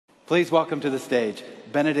Please welcome to the stage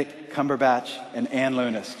Benedict Cumberbatch and Ann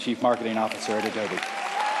Lunas, Chief Marketing Officer at Adobe.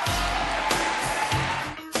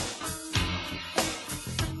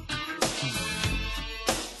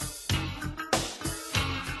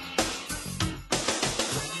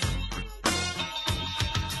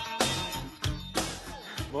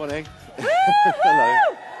 Morning.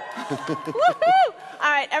 Hello. Woohoo! All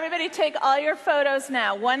right, everybody take all your photos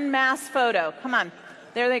now. One mass photo. Come on.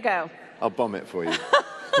 There they go. I'll bomb it for you.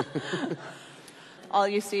 All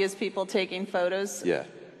you see is people taking photos? Yeah.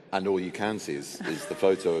 And all you can see is the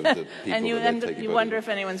photo of the people and you, that they're taking you wonder if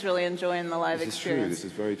anyone's really enjoying the live experience. This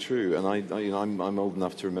is very true. And I'm old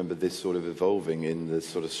enough to remember this sort of evolving in the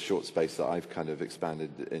sort of short space that I've kind of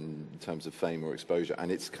expanded in terms of fame or exposure. And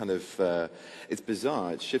it's kind of, it's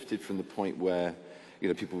bizarre. It's shifted from the point where, you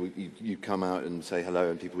know, people, you come out and say hello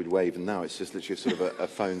and people would wave, and now it's just literally sort of a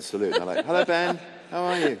phone salute. And they're like, hello, Ben, how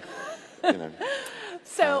are you? You know.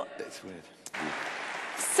 So, it's weird.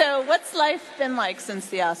 So what's life been like since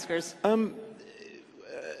the Oscars?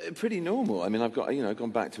 Pretty normal. I mean, I've got, you know,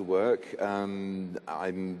 gone back to work. I'm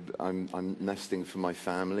nesting for my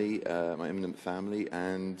family, my imminent family,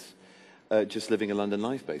 and just living a London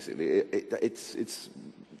life, basically. It's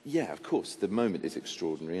yeah, of course, the moment is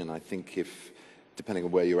extraordinary, and I think if, depending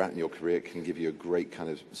on where you're at in your career, it can give you a great kind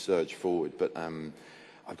of surge forward. But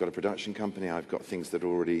I've got a production company. I've got things that are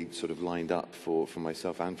already sort of lined up for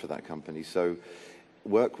myself and for that company. So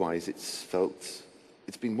work-wise, it's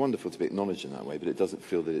been wonderful to be acknowledged in that way, but it doesn't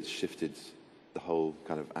feel that it's shifted the whole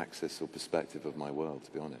kind of axis or perspective of my world,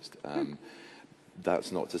 to be honest.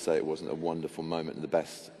 That's not to say it wasn't a wonderful moment, and the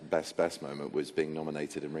best moment was being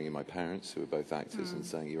nominated and ringing my parents, who were both actors, and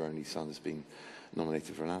saying your only son has been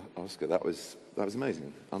nominated for an Oscar. That was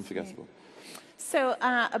amazing, unforgettable. So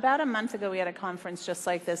about a month ago, we had a conference just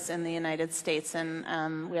like this in the United States,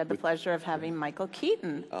 and we had the pleasure of having Michael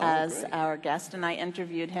Keaton as our guest, and I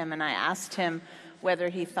interviewed him, and I asked him whether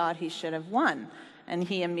he thought he should have won, and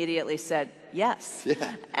he immediately said yes. Yeah,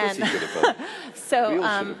 of course he should have won. So we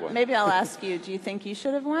all should have won. Maybe I'll ask you, do you think you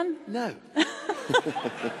should have won? No.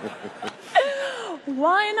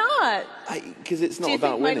 Why not? Because it's not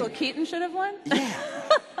about winning. Do you think winning. Michael Keaton should have won? Yeah.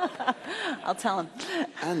 I'll tell him.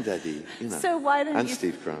 And Eddie, you know. So why don't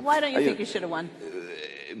Steve Craft. Why don't you think you should have won?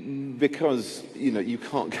 Because, you know, you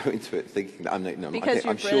can't go into it thinking that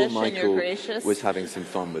I'm sure Michael was having some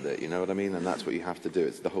fun with it, you know what I mean? And that's what you have to do.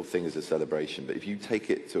 It's the whole thing is a celebration. But if you take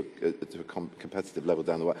it to a competitive level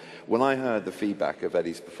down the way, when I heard the feedback of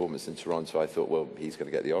Eddie's performance in Toronto, I thought, well, he's going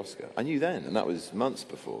to get the Oscar. I knew then, and that was months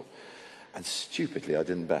before. And stupidly, I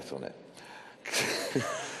didn't bet on it.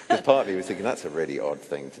 Because part of me was thinking that's a really odd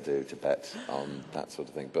thing to do, to bet on that sort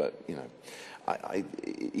of thing. But, you know,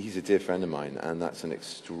 he's a dear friend of mine, and that's an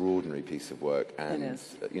extraordinary piece of work. And,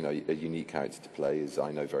 you know, a unique character to play, as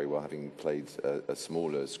I know very well, having played a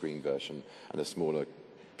smaller screen version and a smaller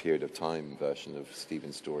period of time version of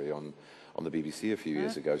Stephen's story on the BBC a few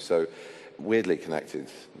years ago. So weirdly connected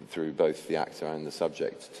through both the actor and the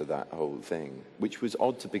subject to that whole thing, which was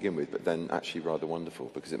odd to begin with, but then actually rather wonderful,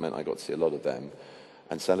 because it meant I got to see a lot of them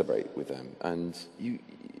and celebrate with them. And you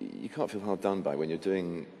can't feel hard done by when you're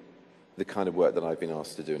doing the kind of work that I've been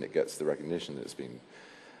asked to do, and it gets the recognition that it's been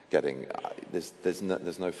getting. There's no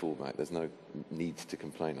fallback. There's no need to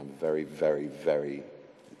complain. I'm very, very, very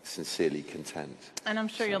sincerely content. And I'm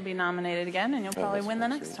sure you'll be nominated again, and you'll probably win the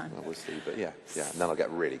next time. We'll see, but yeah, and then I'll get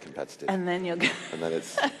really competitive. And then you'll get... And then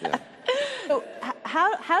it's, yeah. So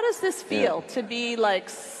how does this feel to be, like,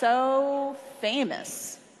 so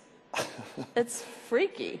famous? It's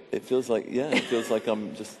freaky. It feels like, it feels like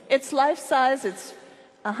I'm just... It's life-size. It's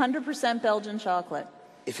 100% Belgian chocolate.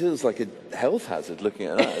 It feels like a health hazard looking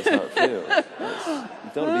at that. That's how it feels.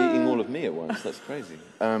 You don't want to be eating all of me at once. That's crazy.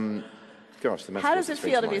 Gosh, the how does it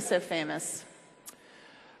feel to be so famous?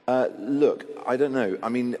 Look, I don't know. I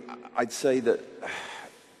mean, I'd say that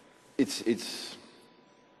it's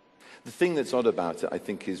the thing that's odd about it, I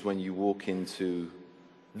think, is when you walk into...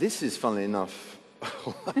 This is, funnily enough...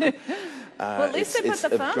 well, at least they put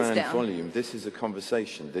the phones grand down. Volume. This is a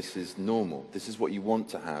conversation. This is normal. This is what you want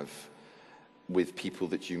to have with people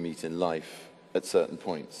that you meet in life at certain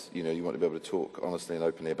points. You know, you want to be able to talk honestly and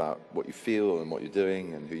openly about what you feel and what you're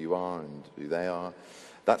doing and who you are and who they are.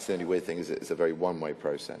 That's the only weird thing, is it's a very one-way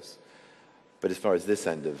process. But as far as this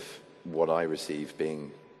end of what I receive,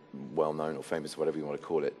 being well-known or famous, whatever you want to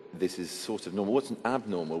call it, this is sort of normal. What's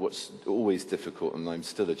abnormal, what's always difficult, and I'm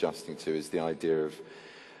still adjusting to, is the idea of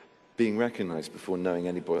being recognized before knowing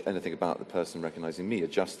anything about the person recognizing me,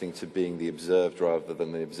 adjusting to being the observed rather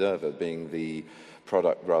than the observer, being the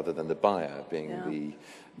product rather than the buyer, being the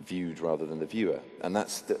viewed rather than the viewer. And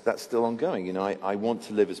that's still ongoing. You know, I want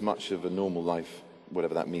to live as much of a normal life,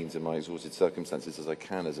 whatever that means in my exhausted circumstances, as I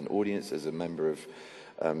can, as an audience, as a member of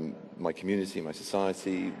my community, my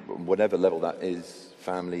society, whatever level that is,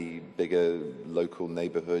 family, bigger, local,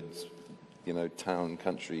 neighborhoods, you know, town,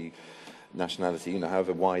 country, nationality, you know,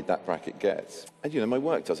 however wide that bracket gets. And, you know, my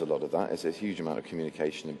work does a lot of that. There's a huge amount of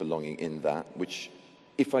communication and belonging in that, which,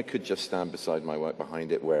 if I could just stand beside my work,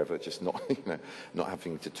 behind it, wherever, just not, you know, not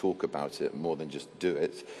having to talk about it more than just do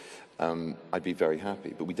it, I'd be very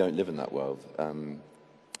happy. But we don't live in that world.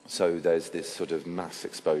 So there's this sort of mass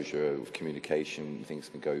exposure of communication. Things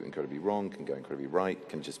can go incredibly wrong, can go incredibly right,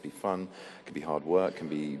 can just be fun, can be hard work, can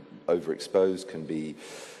be overexposed, can be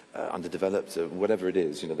underdeveloped, whatever it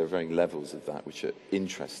is. You know, there are varying levels of that which are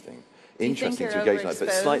interesting. Interesting to engage like,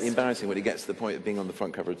 but slightly embarrassing when it gets to the point of being on the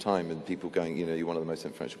front cover of Time and people going, you know, you're one of the most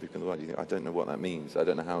influential people in the world. You think, I don't know what that means. I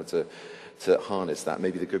don't know how to harness that.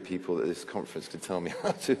 Maybe the good people at this conference could tell me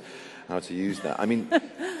how to use that. I mean,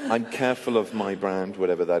 I'm careful of my brand,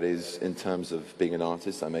 whatever that is, in terms of being an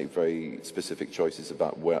artist. I make very specific choices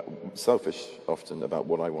about selfish often, about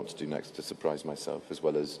what I want to do next to surprise myself as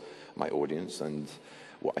well as my audience, and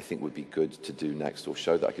what I think would be good to do next or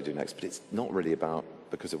show that I could do next. But it's not really about,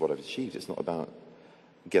 because of what I've achieved, it's not about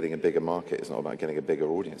getting a bigger market, it's not about getting a bigger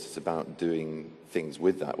audience, it's about doing things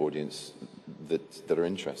with that audience that are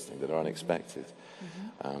interesting, that are unexpected.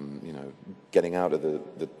 You know, getting out of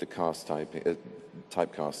the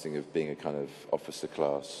typecasting of being a kind of officer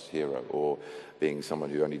class hero, or being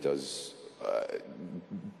someone who only does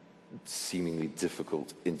seemingly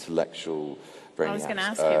difficult intellectual brainiacs. I was going to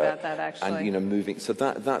ask you about that, actually. And, you know, moving, so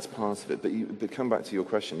that's part of it. But come back to your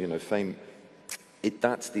question, you know, fame,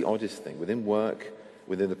 that's the oddest thing. Within work,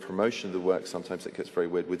 within the promotion of the work, sometimes it gets very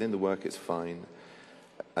weird. Within the work, it's fine.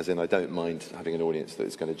 As in, I don't mind having an audience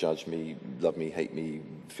that's going to judge me, love me, hate me,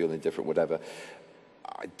 feel indifferent, whatever.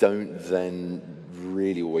 I don't then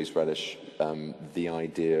really always relish the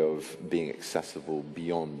idea of being accessible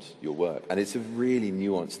beyond your work. And it's a really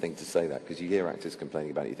nuanced thing to say that, because you hear actors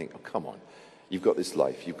complaining about it, you think, oh, come on. You've got this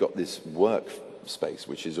life, you've got this work space,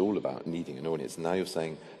 which is all about needing an audience. Now you're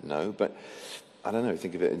saying no, but I don't know,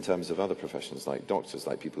 think of it in terms of other professions, like doctors,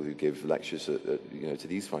 like people who give lectures you know, to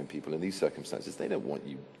these fine people in these circumstances. They don't want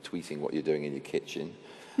you tweeting what you're doing in your kitchen.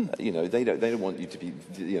 You know, they don't want you to be,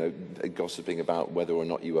 you know, gossiping about whether or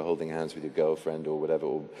not you were holding hands with your girlfriend or whatever,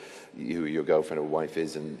 or who your girlfriend or wife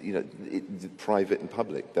is. And, you know, private and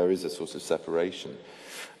public, there is a sort of separation,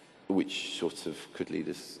 which sort of could lead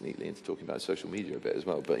us neatly into talking about social media a bit as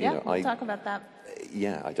well. But, you know, we'll talk about that.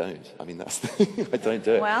 Yeah, I don't. I mean, that's the thing. I don't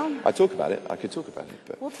do it. Well, I talk about it. I could talk about it.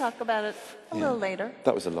 But we'll talk about it a little later.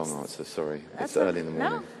 That was a long answer, sorry. It's early in the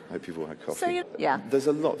morning. No. I hope you've all had coffee. So there's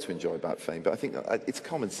a lot to enjoy about fame, but I think it's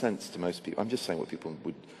common sense to most people. I'm just saying what people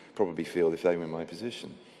would probably feel if they were in my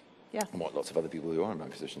position. Yeah. And what lots of other people who are in my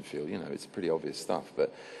position feel. You know, it's pretty obvious stuff.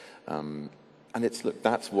 But and it's, look,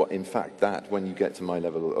 that's what, in fact, that when you get to my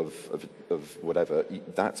level of whatever,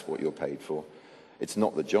 that's what you're paid for. It's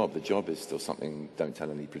not the job. The job is still something, don't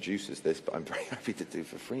tell any producers this, but I'm very happy to do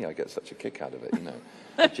for free. I get such a kick out of it, you know.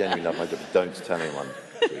 I genuinely love my job. Don't tell anyone.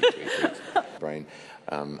 Tweet. Brain.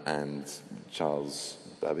 And Charles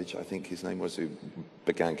Babbage, I think his name was, who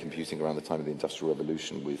began computing around the time of the Industrial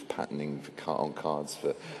Revolution with patenting on cards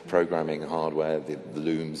for programming hardware, the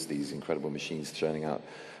looms, these incredible machines churning out,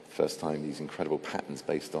 first time, these incredible patents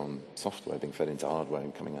based on software being fed into hardware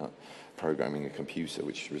and coming out, programming a computer,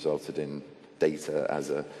 which resulted in data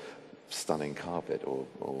as a stunning carpet or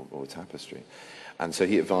tapestry. And so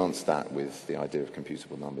he advanced that with the idea of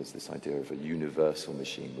computable numbers. This idea of a universal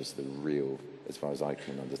machine was the real, as far as I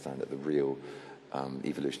can understand it, the real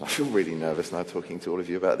evolution. I feel really nervous now talking to all of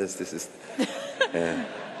you about this. This is,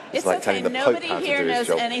 it's like okay. telling the Nobody Pope how here to do his knows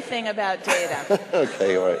job. anything about data.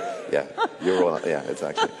 Okay, all right. Yeah, you're all, yeah,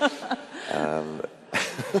 exactly.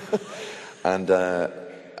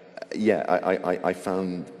 I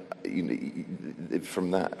found, you know,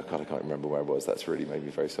 from that, God, I can't remember where I was. That's really made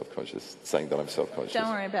me very self-conscious, saying that I'm self-conscious. Don't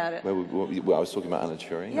worry about it. Well, I was talking about Alan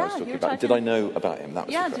Turing. Yeah, I was talking about, did I know about him? That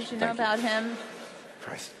was the question. Did you know about him?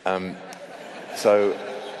 Christ. So,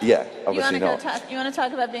 yeah, obviously not. You want to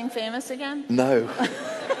talk about being famous again? No.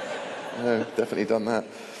 No, definitely done that.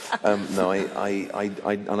 No,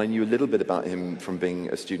 I knew a little bit about him from being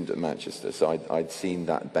a student at Manchester. So I'd seen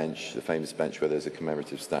that bench, the famous bench where there's a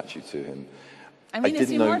commemorative statue to him, I mean, is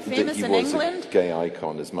he more famous in England? I didn't know that he was a gay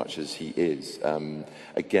icon as much as he is.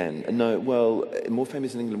 Again, no, well, more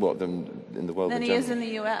famous in England what, than in the world in general? Than he is in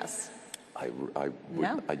the U.S.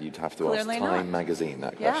 You'd have to Clearly ask Time not. magazine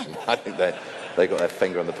that question. Yeah. I think they got their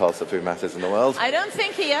finger on the pulse of who matters in the world. I don't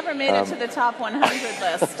think he ever made it to the top 100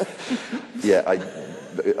 list. Yeah, I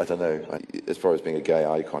don't know. As far as being a gay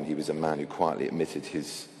icon, he was a man who quietly admitted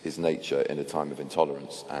his nature in a time of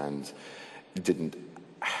intolerance and didn't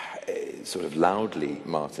sort of loudly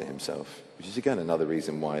martyr himself, which is again another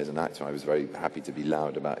reason why as an actor I was very happy to be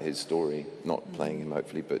loud about his story, not playing him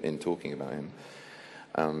hopefully, but in talking about him.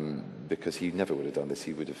 Because he never would have done this.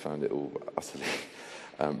 He would have found it all utterly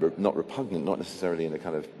not repugnant, not necessarily in a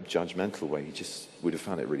kind of judgmental way. He just would have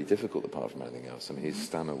found it really difficult apart from anything else. I mean, his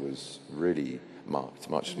stammer was really marked,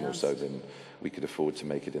 much more so than we could afford to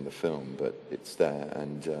make it in the film, but it's there,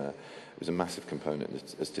 and it was a massive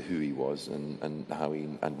component as to who he was and how he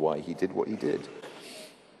and why he did what he did.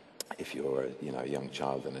 If you're a young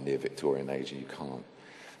child in a near Victorian age and you can't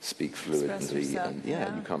speak fluently, and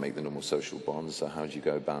you can't make the normal social bonds, so how do you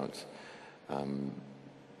go about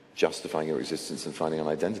justifying your existence and finding an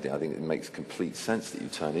identity? I think it makes complete sense that you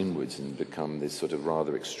turn inwards and become this sort of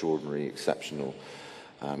rather extraordinary, exceptional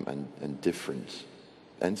and different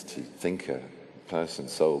entity, thinker, person,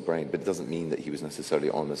 soul, brain, but it doesn't mean that he was necessarily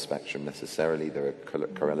on the spectrum necessarily. There are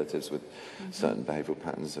correlatives with certain behavioral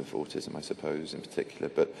patterns of autism, I suppose, in particular,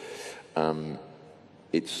 but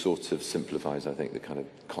it sort of simplifies, I think, the kind of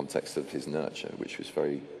context of his nurture, which was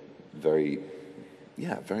very, very,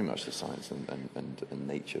 very much the science and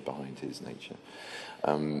nature behind his nature.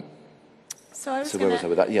 So where was I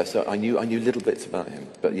with that? Yeah, so I knew little bits about him,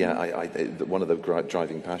 but one of the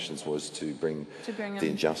driving passions was to bring the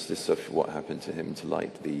injustice of what happened to him to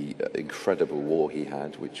light, the incredible war he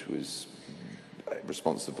had, which was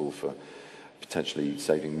responsible for potentially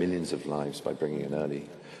saving millions of lives by bringing an early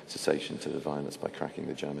cessation to the violence by cracking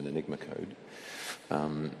the German Enigma code,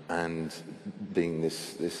 and being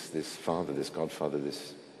this father, this godfather,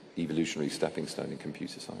 this evolutionary stepping stone in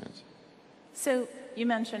computer science. So you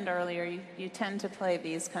mentioned earlier you tend to play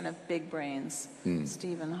these kind of big brains.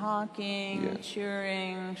 Stephen Hawking,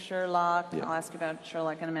 Turing, Sherlock. I'll ask you about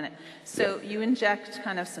Sherlock in a minute. So you inject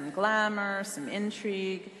kind of some glamour, some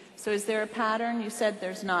intrigue. So is there a pattern? You said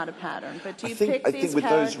there's not a pattern, but do you pick these characters intentionally?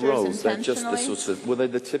 I think with those roles, they're just the sort of, well, they're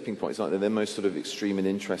the tipping points, aren't they? They're most sort of extreme and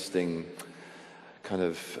interesting kind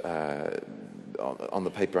of on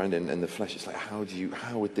the paper and in the flesh. It's like, how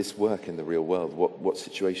would this work in the real world? What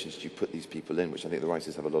situations do you put these people in? Which I think the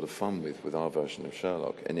writers have a lot of fun with our version of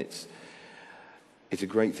Sherlock, and it's a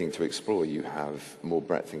great thing to explore. You have more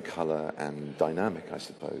breadth and colour and dynamic, I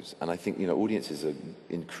suppose. And I think audiences are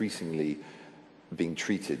increasingly being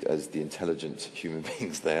treated as the intelligent human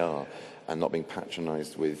beings they are, and not being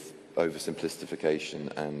patronized with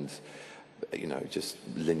oversimplification and just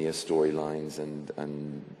linear storylines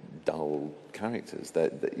and dull characters.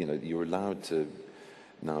 That you're allowed to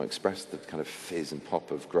now express the kind of fizz and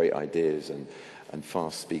pop of great ideas and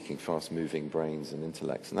fast-speaking, fast-moving brains and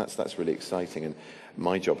intellects, and that's really exciting. And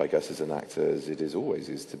my job, I guess, as an actor, as it is always,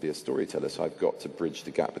 is to be a storyteller. So I've got to bridge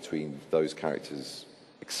the gap between those characters'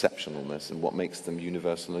 exceptionalness and what makes them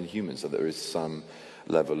universal and human, so there is some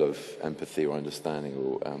level of empathy or understanding,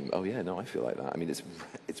 or I feel like that. I mean,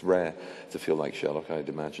 it's rare to feel like Sherlock, I'd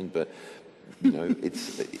imagine, but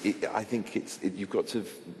I think you've got to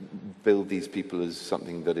build these people as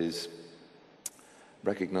something that is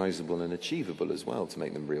recognizable and achievable as well, to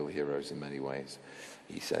make them real heroes in many ways.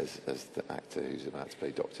 He says, as the actor who's about to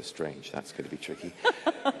play Doctor Strange, that's going to be tricky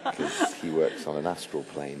because he works on an astral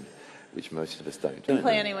plane, which most of us don't. You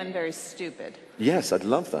play anyone very stupid. Yes, I'd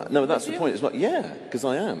love that. No, that's the point. It's like, because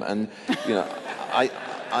I am, and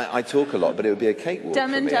I talk a lot, but it would be a cakewalk.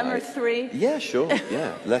 Dumb and Dumber 3. Yeah, sure.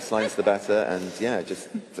 Yeah, less lines the better, and just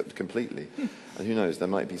completely. And who knows? There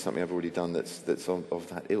might be something I've already done that's of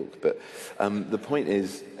that ilk. But the point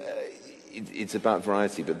is, it's about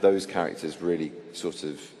variety. But those characters really sort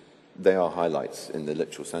of, they are highlights in the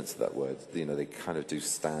literal sense of that word. They kind of do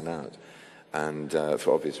stand out. And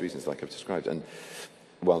for obvious reasons, like I've described. And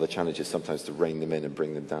while the challenge is sometimes to rein them in and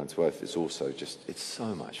bring them down to earth, it's also it's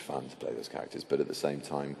so much fun to play those characters. But at the same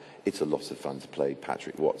time, it's a lot of fun to play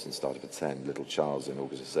Patrick Watts in Start of a 10, Little Charles in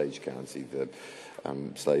August of Sage County, the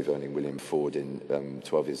slave-owning William Ford in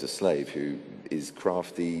 12 Years a Slave, who is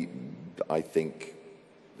crafty, I think.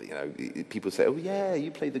 People say, oh yeah,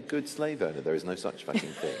 you play the good slave owner. There is no such fucking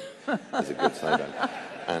thing as a good slave owner.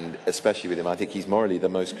 And especially with him, I think he's morally the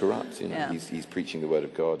most corrupt. He's preaching the word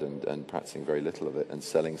of God and practicing very little of it, and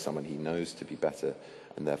selling someone he knows to be better,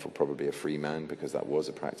 and therefore probably a free man, because that was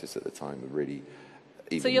a practice at the time, a really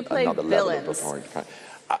even so you play another villains. level of horror.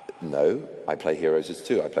 No, I play heroes as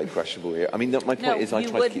too. I play questionable heroes. I mean, my point is I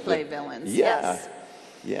try to keep play villains. Yeah, yes.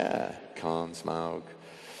 Yeah. Khan, Smaug,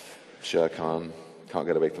 Sher Khan. Can't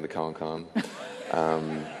get away from the Khan.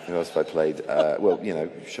 Who else have I played? Well, you know,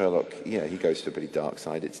 Sherlock. Yeah, he goes to a pretty dark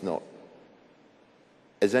side. It's not.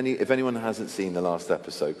 If anyone hasn't seen the last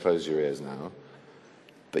episode, close your ears now.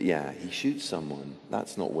 But yeah, he shoots someone.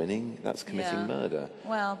 That's not winning. That's committing murder.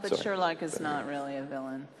 Well, but sorry, Sherlock is not really a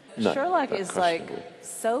villain. No, Sherlock is like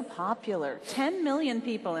so popular. 10 million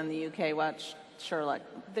people in the UK watch Sherlock.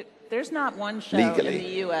 There's not one show legally in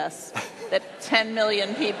the US that 10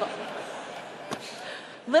 million people.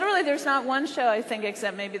 Literally, there's not one show, I think,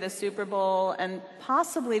 except maybe the Super Bowl and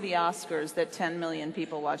possibly the Oscars that 10 million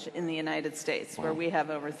people watch in the United States, where we have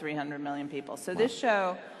over 300 million people. So this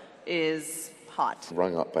show is hot.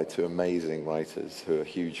 Rung up by two amazing writers who are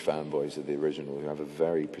huge fanboys of the original, who have a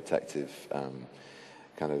very protective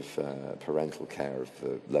kind of parental care of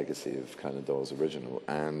the legacy of Conan Doyle's original,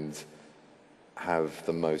 and have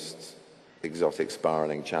the most exotic,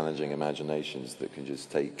 spiraling, challenging imaginations that can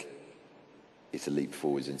just take it a leap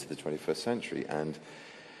forwards into the 21st century. And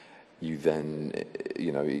you then,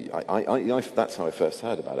 you know, that's how I first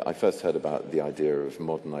heard about it. I first heard about the idea of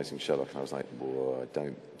modernizing Sherlock, and I was like, whoa,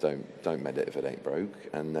 don't mend it if it ain't broke.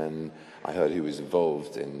 And then I heard who was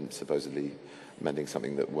involved in supposedly mending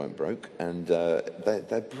something that weren't broke, and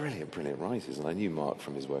they're brilliant writers. And I knew Mark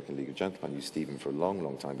from his work in League of Gentlemen. I knew Stephen for a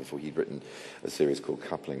long time before he'd written a series called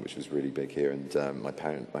Coupling, which was really big here. And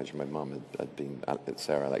my mum had been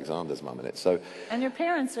Sarah Alexander's mum in it. So. And your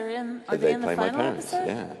parents are in? Are they in the final my parents? episode?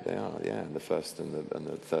 Yeah, they are. Yeah, in the first and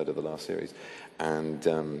the third of the last series,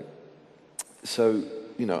 and so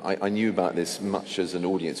you know, I knew about this much as an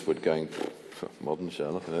audience would, going modern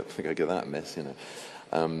Sherlock. I don't think I get that miss, you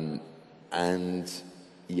know. And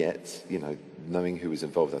yet, you know, knowing who was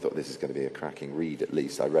involved, I thought this is going to be a cracking read, at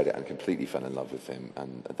least. I read it and completely fell in love with him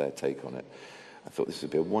and their take on it. I thought this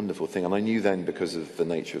would be a wonderful thing. And I knew then, because of the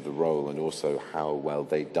nature of the role and also how well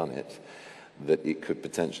they'd done it, that it could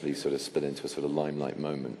potentially sort of split into a sort of limelight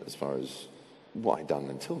moment, as far as what I'd done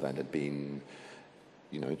until then had been,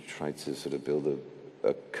 you know, tried to sort of build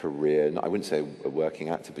a career. I wouldn't say a working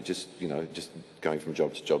actor, but just, you know, just going from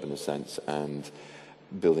job to job in a sense, and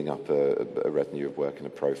building up a retinue of work and a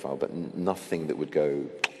profile, but nothing that would go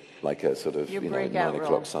like a sort of, you know, 9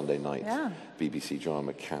 o'clock Sunday night BBC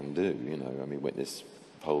drama can do. You know, I mean, witness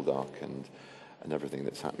Poldark and everything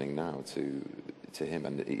that's happening now to him.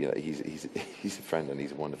 And you know, he's a friend and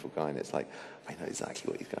he's a wonderful guy. And it's like, I know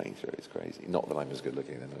exactly what he's going through. It's crazy. Not that I'm as good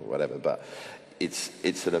looking as him or whatever, but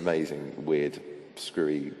it's an amazing, weird,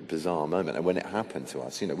 screwy, bizarre moment. And when it happened to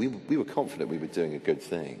us, you know, we were confident we were doing a good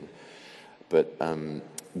thing. But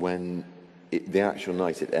when the actual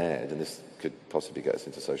night it aired, and this could possibly get us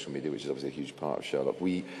into social media, which is obviously a huge part of Sherlock,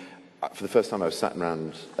 for the first time I was sat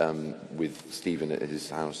around with Stephen at his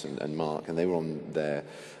house and Mark, and they were on their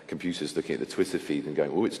computers looking at the Twitter feed and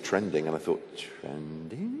going, oh, it's trending. And I thought,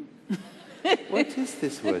 trending? What is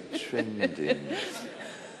this word, trending?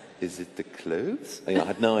 Is it the clothes? You know, I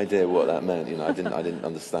had no idea what that meant. You know, I didn't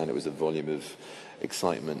understand it was a volume of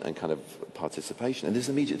excitement and kind of participation. And this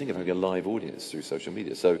immediate thing of having a live audience through social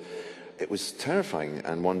media. So it was terrifying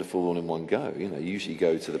and wonderful all in one go. You know, you usually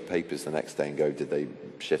go to the papers the next day and go, did they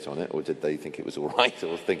shit on it? Or did they think it was all right?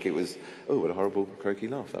 Or think it was, oh, what a horrible croaky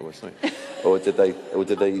laugh that was. Sorry. Or did they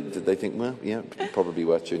think, well, yeah, probably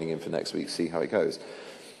worth tuning in for next week, see how it goes.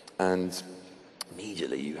 And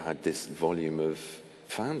immediately you had this volume of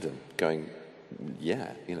fandom going,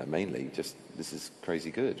 yeah, you know, mainly just, this is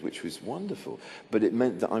crazy good, which was wonderful. But it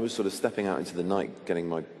meant that I was sort of stepping out into the night, getting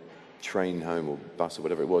my train home or bus or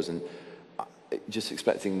whatever it was, and just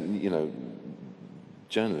expecting, you know,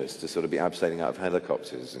 journalists to sort of be abseiling out of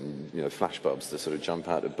helicopters and, you know, flashbulbs to sort of jump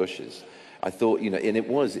out of bushes. I thought, you know, and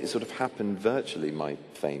it sort of happened virtually, my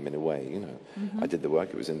fame, in a way, you know. Mm-hmm. I did the work,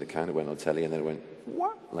 it was in the can, it went on telly, and then it went,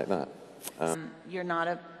 what? Like that. You're not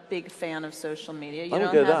a big fan of social media. You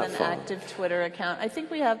don't have an active Twitter account. I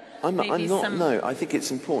think we have No, I think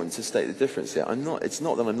it's important to state the difference here. It's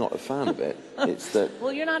not that I'm not a fan of it. It's that...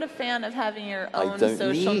 Well, you're not a fan of having your own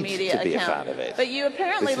social media account. I don't need to be a fan of it. But you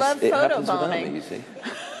apparently love photobombing. You see.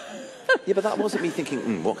 Yeah, but that wasn't me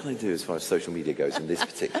thinking, what can I do as far as social media goes in this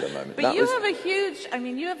particular moment? But you have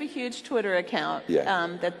a huge Twitter account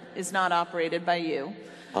that is not operated by you.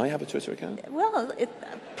 I have a Twitter account? Well,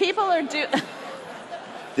 people are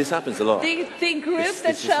This happens a lot. The group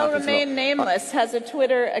that shall remain nameless has a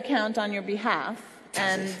Twitter account on your behalf,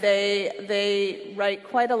 and they write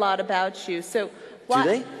quite a lot about you. So do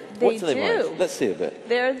they? What do they write? Let's see a bit.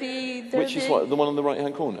 They're Which is what, the one on the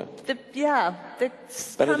right-hand corner?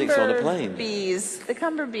 Benedict's on a plane. The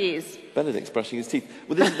Cumber bees. Benedict's brushing his teeth.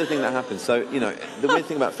 Well, this is the thing that happens. So, you know, the weird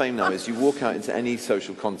thing about fame now is you walk out into any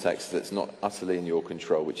social context that's not utterly in your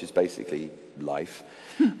control, which is basically life,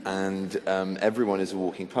 and everyone is a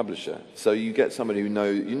walking publisher. So you get somebody who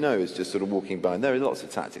you know is just sort of walking by, and there are lots of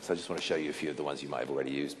tactics. I just want to show you a few of the ones you might have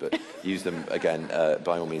already used, but use them again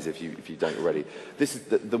by all means if you don't already. This is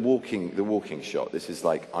the walking shot. This is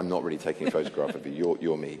like, I'm not really taking a photograph of you.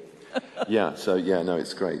 You're me. Yeah. So yeah, no,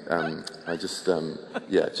 it's great. There's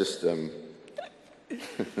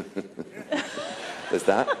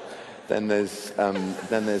that. Then there's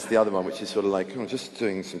the other one, which is sort of like, oh, just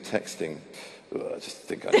doing some texting. I just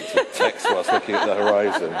think I need to text whilst looking at the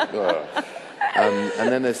horizon. And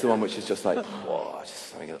then there's the one which is just like, whoa,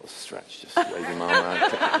 just having a little stretch, just waving my arm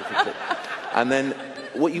around. Click. And then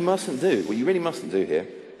what you really mustn't do here,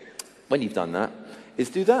 when you've done that, is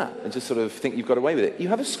do that and just sort of think you've got away with it. You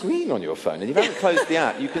have a screen on your phone, and if you haven't closed the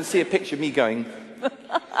app, you can see a picture of me going.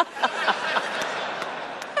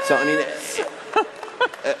 So, I mean,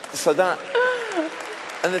 so that,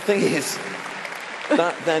 and the thing is,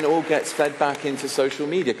 that then all gets fed back into social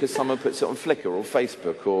media because someone puts it on Flickr or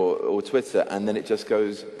Facebook or Twitter, and then it just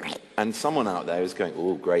goes, and someone out there is going,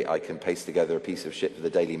 oh, great, I can paste together a piece of shit for the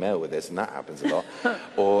Daily Mail with this, and that happens a lot.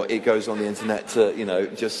 Or it goes on the internet to, you know,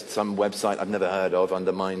 just some website I've never heard of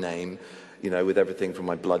under my name, you know, with everything from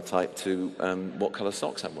my blood type to what colour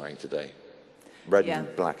socks I'm wearing today. Red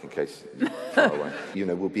and black, in case you're far away. You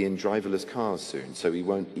know, we'll be in driverless cars soon, so we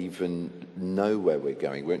won't even know where we're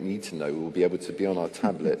going. We won't need to know. We'll be able to be on our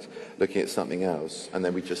tablet looking at something else, and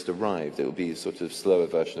then we just arrived. It will be a sort of slower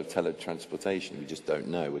version of teletransportation. We just don't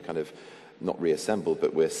know. We're kind of not reassembled,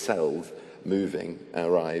 but we're celled, moving,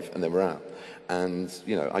 arrive, and then we're out. And,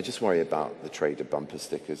 you know, I just worry about the trade of bumper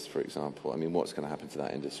stickers, for example. I mean, what's going to happen to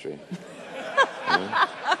that industry? You know?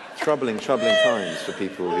 Troubling times for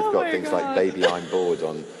people who've got things like "Baby, I'm bored"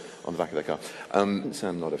 on the back of their car. So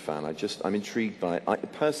I'm not a fan. I'm intrigued by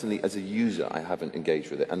it. Personally, as a user, I haven't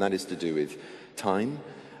engaged with it, and that is to do with time.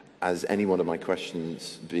 As any one of my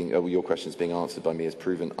questions your questions being answered by me has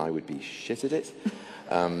proven, I would be shit at it.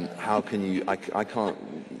 How can you? I can't.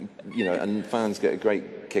 You know, and fans get a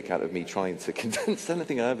great kick out of me trying to condense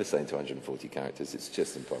anything I ever say into 140 characters. It's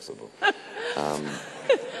just impossible. I'm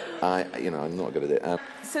not good at it.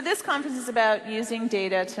 So this conference is about using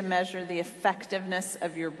data to measure the effectiveness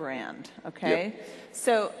of your brand, okay? Yep.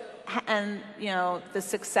 So, and, you know, the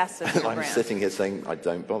success of your brand. I'm sitting here saying, I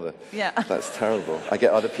don't bother. Yeah. That's terrible. I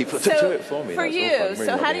get other people to do it for me. For you, really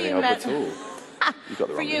so how do you measure?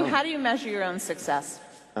 For you, how do you measure your own success?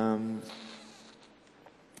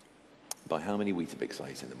 By how many Weetabix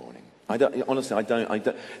I eat in the morning. Honestly, I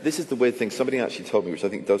don't. This is the weird thing. Somebody actually told me, which I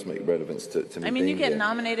think does make relevance to me. I mean, you get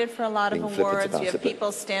nominated for a lot of awards. You have people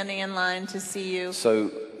but standing in line to see you.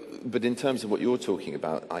 So, but in terms of what you're talking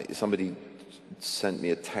about, somebody sent me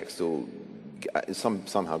a text or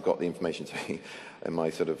somehow got the information to me in my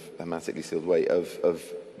sort of hermetically sealed way of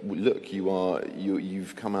look,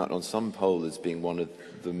 you've come out on some poll as being one of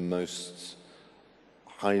the most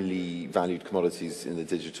highly valued commodities in the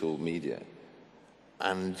digital media,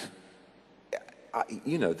 and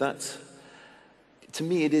you know, that's, to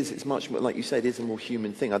me, it's much more, like you said, it is a more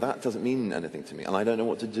human thing. That doesn't mean anything to me, and I don't know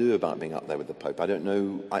what to do about being up there with the Pope. I don't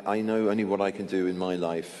know. I know only what I can do in my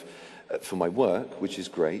life for my work, which is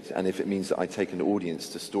great, and if it means that I take an audience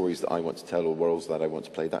to stories that I want to tell or roles that I want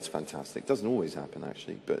to play, that's fantastic. It doesn't always happen,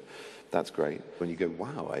 actually, but that's great. When you go,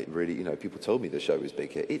 wow, I really, you know, people told me the show was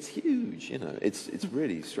big here. It's huge, you know. It's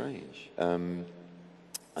really strange. And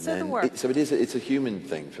so then the work. It's a human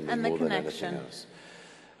thing for me and more than anything else.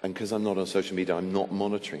 And because I'm not on social media, I'm not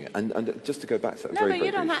monitoring it. And just to go back to that very briefly.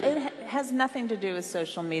 It has nothing to do with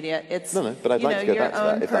social media. It's no, but I'd like to go back to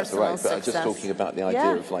that if that's all right. But I'm just success. talking about the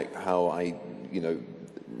idea of like how I, you know,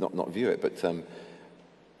 not view it, but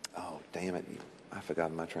oh damn it, I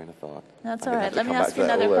forgot my train of thought. That's all right. Let me ask you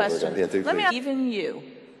another question. Yeah, even you,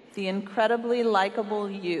 the incredibly likable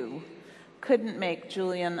you, couldn't make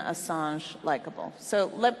Julian Assange likable.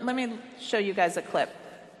 So let me show you guys a clip.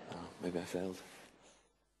 Oh, maybe I failed.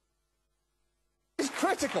 It's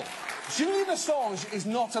critical. Julian Assange is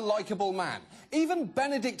not a likable man. Even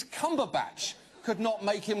Benedict Cumberbatch could not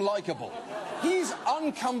make him likable. He's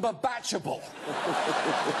uncumberbatchable.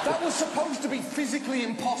 That was supposed to be physically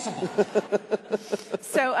impossible.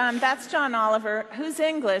 So that's John Oliver, who's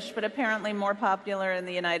English, but apparently more popular in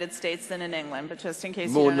the United States than in England. But just in case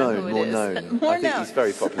you don't know who it is. I think he's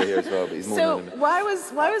very popular here as well, but he's more known. So why was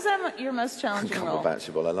that your most challenging role?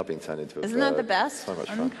 Uncumberbatchable. I love being turned into a Isn't that the best? So much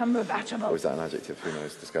fun. Uncumberbatchable. Or is that an adjective? Who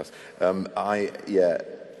knows? Discuss.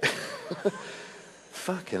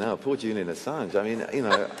 Fucking hell, poor Julian Assange. I mean, you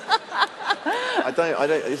know, I don't,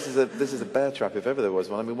 this is a bear trap if ever there was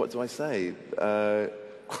one. I mean, what do I say? Yeah,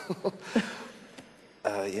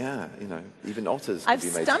 you know, even otters can be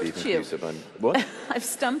made to be conclusive. What? I've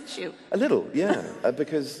stumped you. A little, yeah,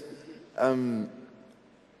 because I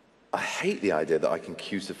hate the idea that I can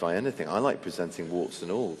crucify anything. I like presenting warts and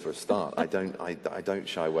all for a start. I don't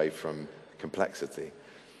shy away from complexity.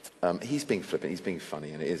 He's being flippant, he's being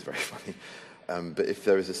funny, and it is very funny. But if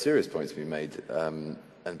there is a serious point to be made, and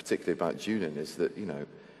particularly about Julian, is that, you know,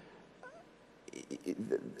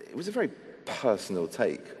 it was a very personal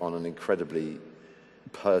take on an incredibly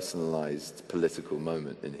personalized political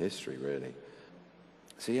moment in history, really.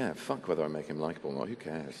 So yeah, fuck whether I make him likable or not, who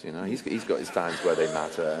cares, you know? He's got his fans where they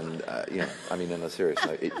matter, and, you know, I mean, on a serious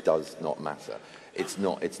note, it does not matter. It's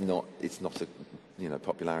not a, you know,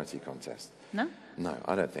 popularity contest. No? No,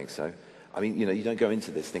 I don't think so. I mean, you know, you don't go into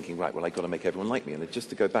this thinking, right, well, I've got to make everyone like me. And just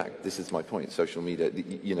to go back, this is my point, social media,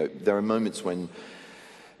 you know, there are moments when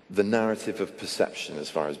the narrative of perception, as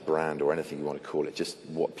far as brand or anything you want to call it, just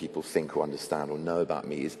what people think or understand or know about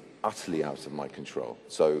me, is utterly out of my control.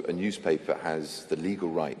 So a newspaper has the legal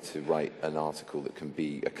right to write an article that can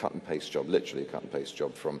be a cut and paste job, literally a cut and paste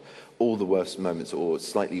job, from all the worst moments or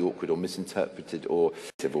slightly awkward or misinterpreted or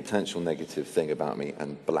potential negative thing about me,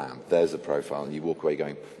 and blam, there's a profile, and you walk away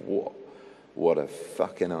going, what a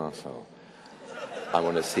fucking asshole. I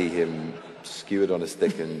want to see him skewered on a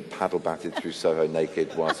stick and paddle batted through Soho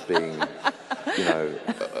naked whilst being, you know,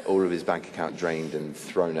 all of his bank account drained and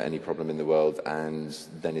thrown at any problem in the world, and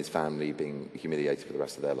then his family being humiliated for the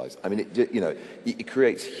rest of their lives. I mean, you know, it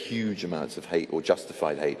creates huge amounts of hate, or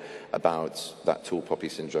justified hate, about that tall poppy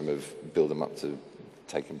syndrome of build them up to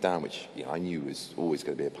take him down, which, you know, I knew was always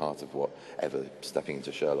going to be a part of whatever stepping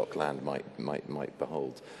into Sherlock land might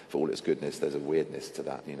behold. For all its goodness, there's a weirdness to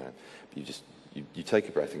that, you know. You take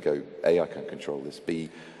a breath and go, A, I can't control this. B,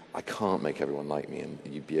 I can't make everyone like me, and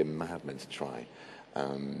you'd be a madman to try.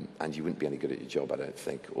 And you wouldn't be any good at your job, I don't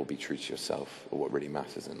think, or be true to yourself, or what really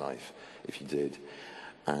matters in life, if you did.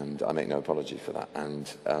 And I make no apology for that.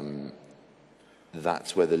 And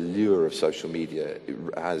that's where the lure of social media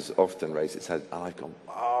has often raised its head. And I've gone,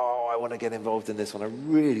 oh, I want to get involved in this one. I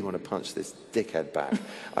really want to punch this dickhead back.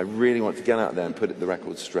 I really want to get out there and put the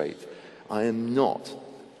record straight. I am not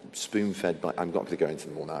spoon-fed by, I'm not going to go into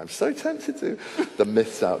them all now, I'm so tempted to, the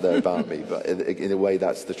myths out there about me, but in a way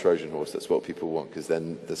that's the Trojan horse, that's what people want, because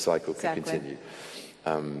then the cycle can continue.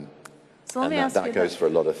 So and that goes for a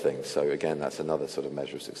lot of things. So again, that's another sort of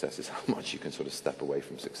measure of success, is how much you can sort of step away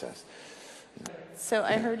from success. So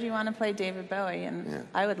I heard you want to play David Bowie, and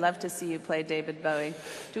I would love to see you play David Bowie.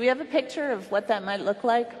 Do we have a picture of what that might look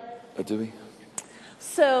like? Oh, do we?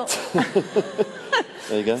 So,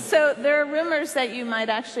 there you go. So there are rumors that you might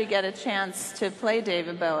actually get a chance to play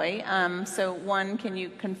David Bowie. So one, can you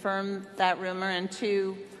confirm that rumor? And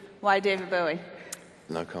two, why David Bowie?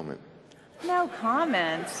 No comment. No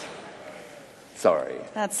comment. Sorry.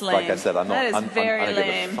 That's lame. Like I said, I don't very give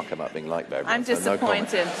lame. a fuck about being liked by everyone. I'm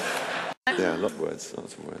disappointed. No, yeah, lots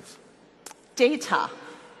of words. Data.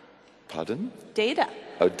 Pardon? Data.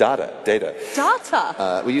 Oh, data. Data.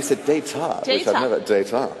 Well, you said data, which I've never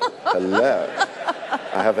data. Hello.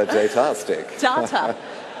 I have a data stick. Data.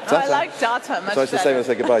 Oh, I like data much So I should say when I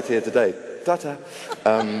say goodbye to you today. Data.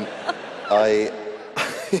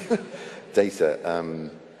 Data.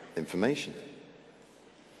 Information.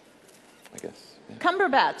 I guess. Yeah.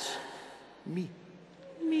 Cumberbatch. Me.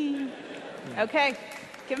 Okay.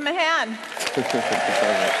 Give him a hand. Thanks,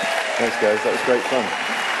 guys. That was great fun.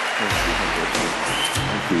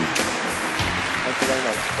 Thank you. Thank you very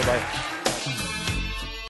much. Bye-bye.